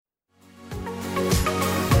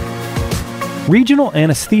Regional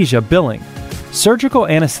anesthesia billing, surgical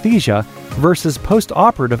anesthesia versus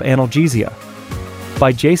post-operative analgesia.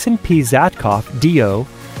 By Jason P. Zatkoff, D.O.,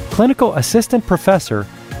 Clinical Assistant Professor,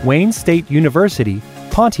 Wayne State University,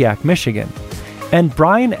 Pontiac, Michigan, and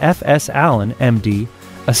Brian F. S. Allen, M.D.,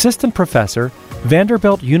 Assistant Professor,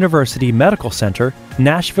 Vanderbilt University Medical Center,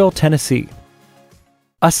 Nashville, Tennessee.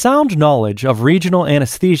 A sound knowledge of regional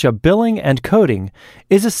anesthesia billing and coding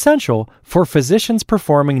is essential for physicians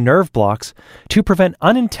performing nerve blocks to prevent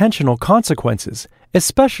unintentional consequences,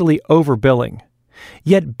 especially overbilling.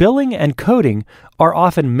 Yet billing and coding are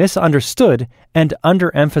often misunderstood and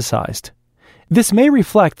underemphasized. This may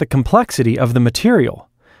reflect the complexity of the material.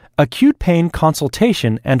 Acute pain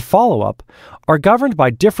consultation and follow-up are governed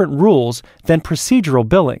by different rules than procedural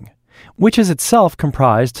billing, which is itself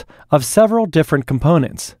comprised of several different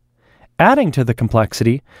components. Adding to the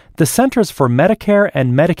complexity, the Centers for Medicare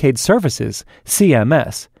and Medicaid Services,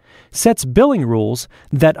 CMS, sets billing rules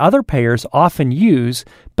that other payers often use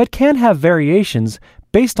but can have variations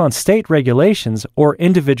based on state regulations or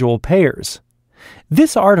individual payers.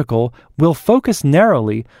 This article will focus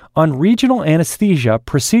narrowly on regional anesthesia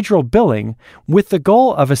procedural billing with the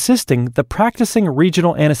goal of assisting the practicing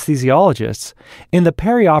regional anesthesiologists in the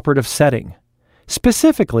perioperative setting.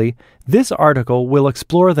 Specifically, this article will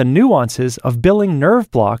explore the nuances of billing nerve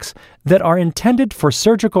blocks that are intended for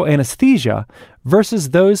surgical anesthesia versus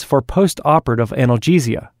those for post-operative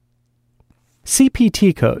analgesia.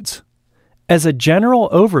 CPT codes. As a general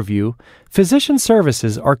overview, physician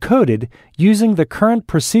services are coded using the current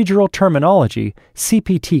procedural terminology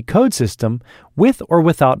CPT code system with or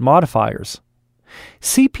without modifiers.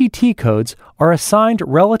 CPT codes are assigned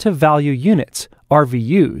relative value units,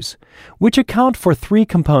 RVUs, which account for three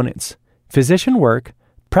components: physician work,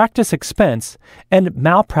 practice expense, and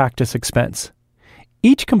malpractice expense.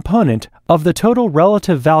 Each component of the total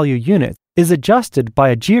relative value unit is adjusted by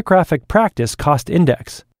a geographic practice cost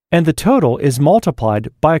index, and the total is multiplied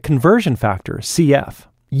by a conversion factor, CF,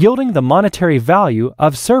 yielding the monetary value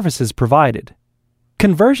of services provided.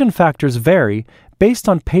 Conversion factors vary based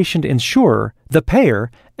on patient insurer, the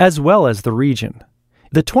payer, as well as the region.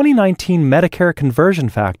 The 2019 Medicare conversion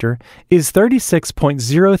factor is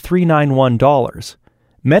 $36.0391.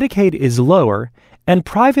 Medicaid is lower, and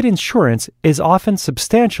private insurance is often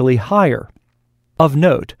substantially higher. Of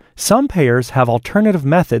note, some payers have alternative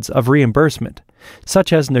methods of reimbursement,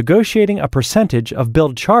 such as negotiating a percentage of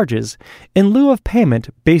billed charges in lieu of payment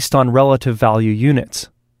based on relative value units.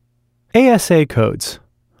 ASA codes.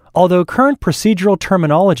 Although current procedural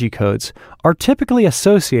terminology codes are typically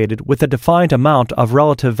associated with a defined amount of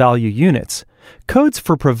relative value units, codes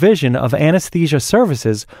for provision of anesthesia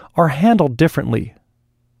services are handled differently.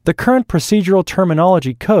 The current procedural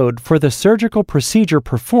terminology code for the surgical procedure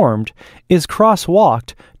performed is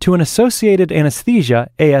crosswalked to an associated anesthesia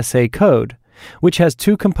ASA code, which has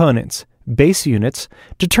two components: base units,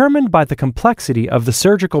 determined by the complexity of the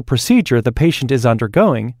surgical procedure the patient is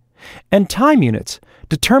undergoing, and time units,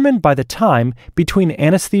 determined by the time between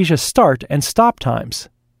anesthesia start and stop times.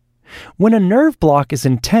 When a nerve block is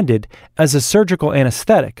intended as a surgical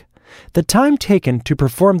anesthetic, the time taken to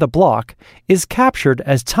perform the block is captured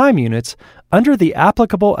as time units under the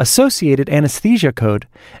applicable associated anesthesia code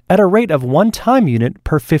at a rate of 1 time unit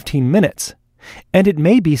per 15 minutes, and it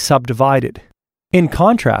may be subdivided. In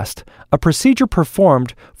contrast, a procedure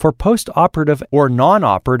performed for post-operative or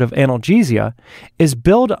non-operative analgesia is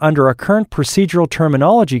billed under a current procedural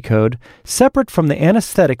terminology code separate from the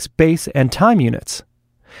anesthetic's base and time units.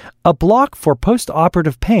 A block for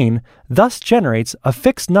post-operative pain thus generates a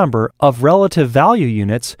fixed number of relative value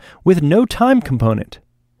units with no time component.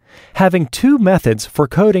 Having two methods for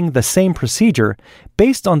coding the same procedure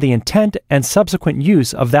based on the intent and subsequent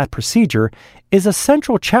use of that procedure is a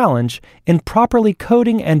central challenge in properly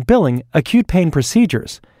coding and billing acute pain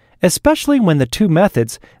procedures, especially when the two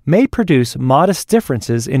methods may produce modest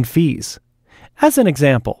differences in fees. As an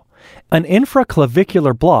example, an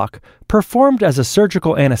infraclavicular block performed as a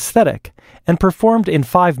surgical anesthetic and performed in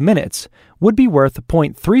 5 minutes would be worth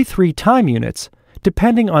 0.33 time units,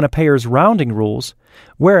 depending on a payer's rounding rules,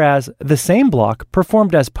 whereas the same block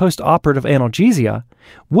performed as post-operative analgesia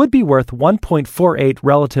would be worth 1.48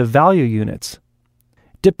 relative value units.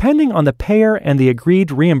 Depending on the payer and the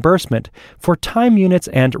agreed reimbursement for time units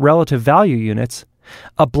and relative value units,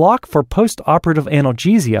 a block for post-operative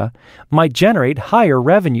analgesia might generate higher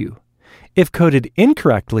revenue. If coded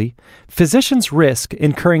incorrectly, physicians risk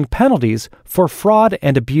incurring penalties for fraud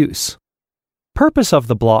and abuse. Purpose of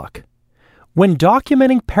the block. When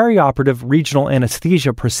documenting perioperative regional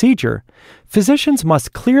anesthesia procedure, physicians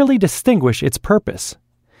must clearly distinguish its purpose.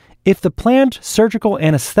 If the planned surgical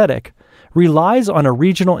anesthetic relies on a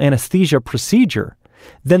regional anesthesia procedure,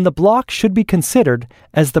 then the block should be considered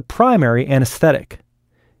as the primary anesthetic.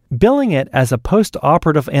 Billing it as a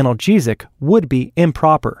post-operative analgesic would be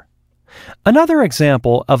improper. Another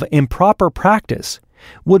example of improper practice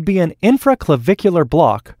would be an infraclavicular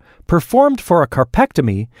block performed for a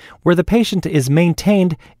carpectomy where the patient is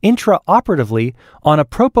maintained intraoperatively on a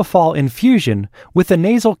propofol infusion with a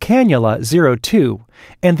nasal cannula 02,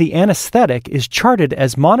 and the anesthetic is charted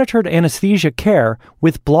as monitored anesthesia care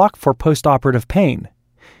with block for postoperative pain.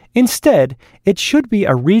 Instead, it should be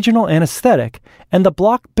a regional anesthetic and the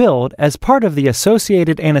block billed as part of the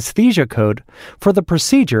associated anesthesia code for the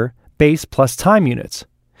procedure base plus time units.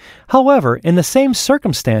 However, in the same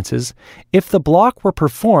circumstances, if the block were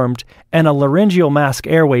performed and a laryngeal mask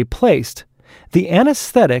airway placed, the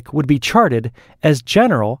anesthetic would be charted as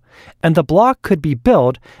general and the block could be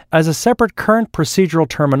billed as a separate current procedural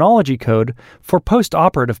terminology code for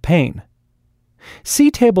postoperative pain. See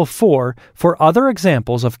Table 4 for other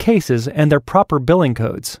examples of cases and their proper billing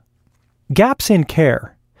codes. Gaps in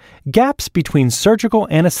care. Gaps between surgical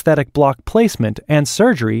anesthetic block placement and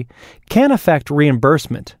surgery can affect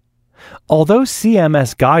reimbursement. Although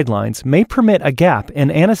CMS guidelines may permit a gap in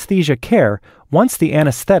anesthesia care once the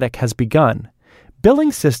anesthetic has begun,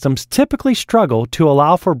 billing systems typically struggle to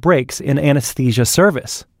allow for breaks in anesthesia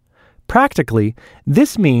service. Practically,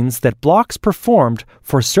 this means that blocks performed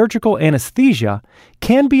for surgical anesthesia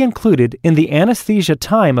can be included in the anesthesia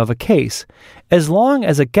time of a case as long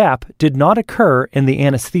as a gap did not occur in the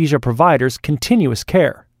anesthesia provider's continuous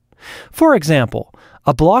care. For example,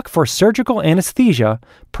 a block for surgical anesthesia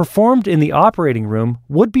performed in the operating room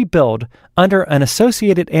would be billed under an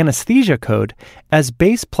associated anesthesia code as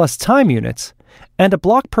base plus time units, and a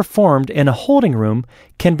block performed in a holding room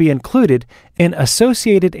can be included in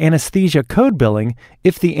associated anesthesia code billing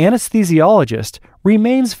if the anesthesiologist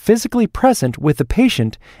remains physically present with the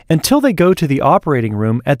patient until they go to the operating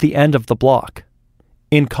room at the end of the block.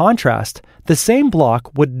 In contrast, the same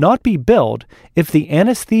block would not be billed if the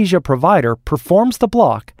anesthesia provider performs the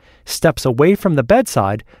block, steps away from the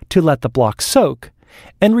bedside to let the block soak,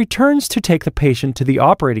 and returns to take the patient to the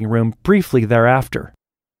operating room briefly thereafter.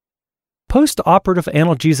 Post-operative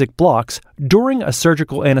analgesic blocks during a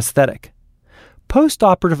surgical anesthetic.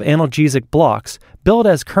 Post-operative analgesic blocks, billed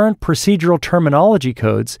as current procedural terminology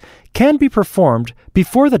codes, can be performed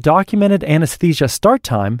before the documented anesthesia start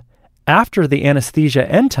time, after the anesthesia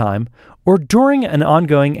end time, or during an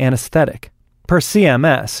ongoing anesthetic. Per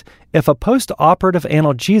CMS, if a post-operative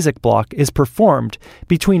analgesic block is performed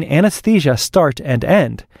between anesthesia start and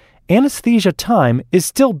end, anesthesia time is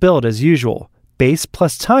still billed as usual, base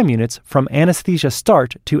plus time units from anesthesia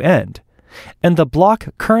start to end, and the block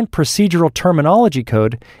current procedural terminology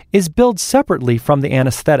code is billed separately from the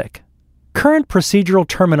anesthetic. Current procedural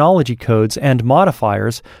terminology codes and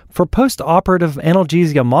modifiers for post-operative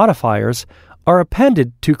analgesia modifiers are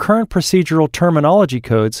appended to current procedural terminology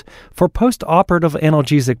codes for post-operative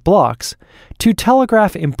analgesic blocks to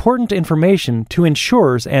telegraph important information to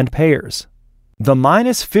insurers and payers. The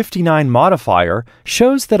 -59 modifier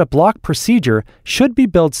shows that a block procedure should be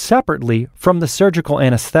billed separately from the surgical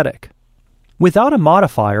anesthetic. Without a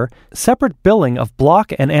modifier, separate billing of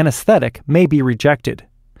block and anesthetic may be rejected.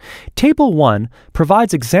 Table 1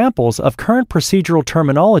 provides examples of current procedural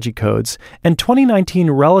terminology codes and 2019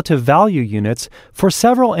 relative value units for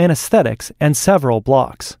several anesthetics and several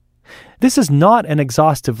blocks. This is not an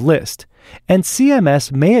exhaustive list, and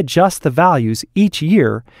CMS may adjust the values each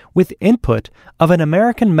year with input of an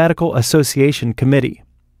American Medical Association committee.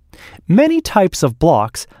 Many types of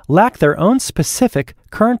blocks lack their own specific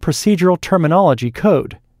current procedural terminology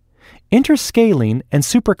code. Interscalene and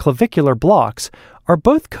supraclavicular blocks are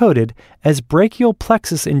both coded as brachial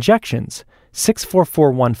plexus injections,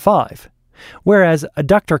 64415, whereas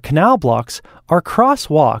adductor canal blocks are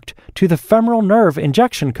crosswalked to the femoral nerve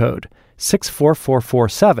injection code,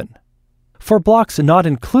 64447. For blocks not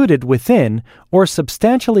included within or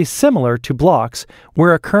substantially similar to blocks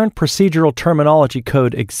where a current procedural terminology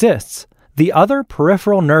code exists, the other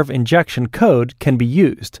peripheral nerve injection code can be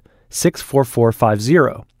used,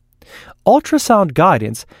 64450. Ultrasound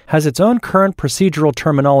guidance has its own current procedural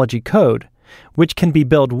terminology code, which can be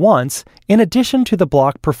billed once in addition to the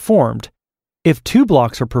block performed. If 2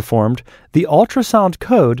 blocks are performed, the ultrasound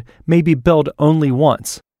code may be billed only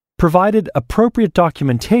once, provided appropriate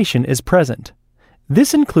documentation is present.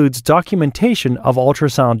 This includes documentation of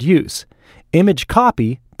ultrasound use, image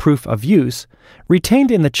copy, proof of use,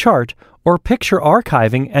 retained in the chart or picture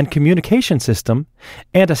archiving and communication system,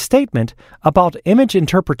 and a statement about image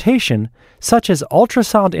interpretation such as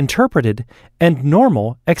ultrasound interpreted and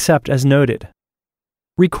normal except as noted.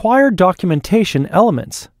 Required documentation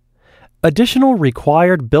elements. Additional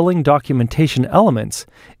required billing documentation elements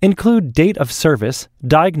include date of service,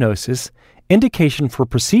 diagnosis, indication for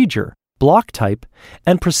procedure, block type,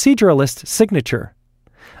 and proceduralist signature.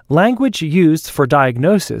 Language used for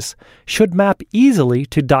diagnosis should map easily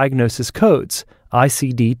to diagnosis codes,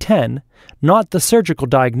 ICD-10, not the surgical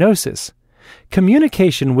diagnosis.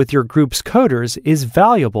 Communication with your group's coders is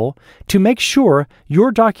valuable to make sure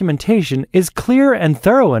your documentation is clear and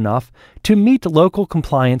thorough enough to meet local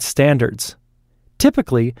compliance standards.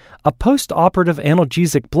 Typically, a post-operative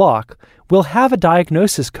analgesic block will have a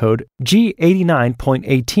diagnosis code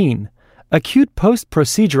G89.18, acute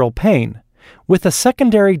post-procedural pain, with a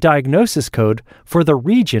secondary diagnosis code for the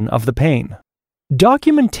region of the pain.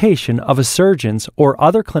 Documentation of a surgeon's or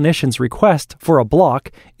other clinician's request for a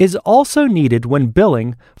block is also needed when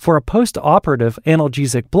billing for a post-operative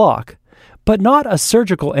analgesic block, but not a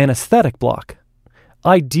surgical anesthetic block.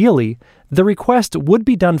 Ideally, the request would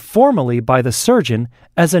be done formally by the surgeon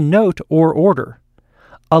as a note or order.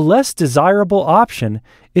 A less desirable option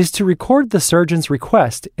is to record the surgeon's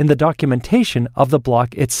request in the documentation of the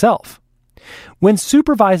block itself. When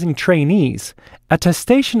supervising trainees,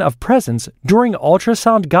 attestation of presence during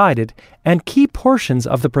ultrasound-guided and key portions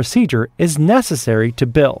of the procedure is necessary to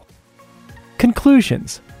bill.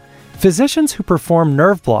 Conclusions. Physicians who perform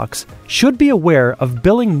nerve blocks should be aware of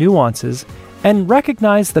billing nuances and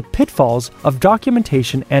recognize the pitfalls of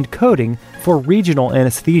documentation and coding for regional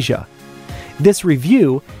anesthesia. This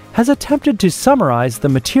review has attempted to summarize the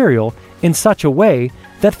material in such a way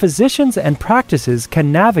that physicians and practices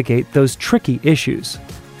can navigate those tricky issues.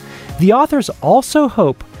 The authors also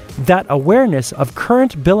hope that awareness of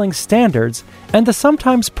current billing standards and the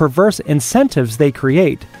sometimes perverse incentives they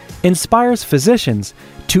create inspires physicians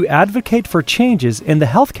to advocate for changes in the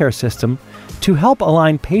healthcare system to help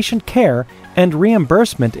align patient care and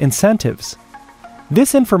reimbursement incentives.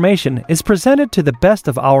 This information is presented to the best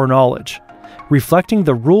of our knowledge, reflecting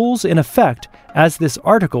the rules in effect as this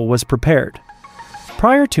article was prepared.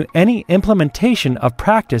 Prior to any implementation of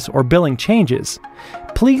practice or billing changes,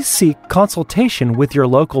 please seek consultation with your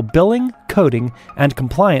local billing, coding, and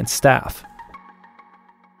compliance staff.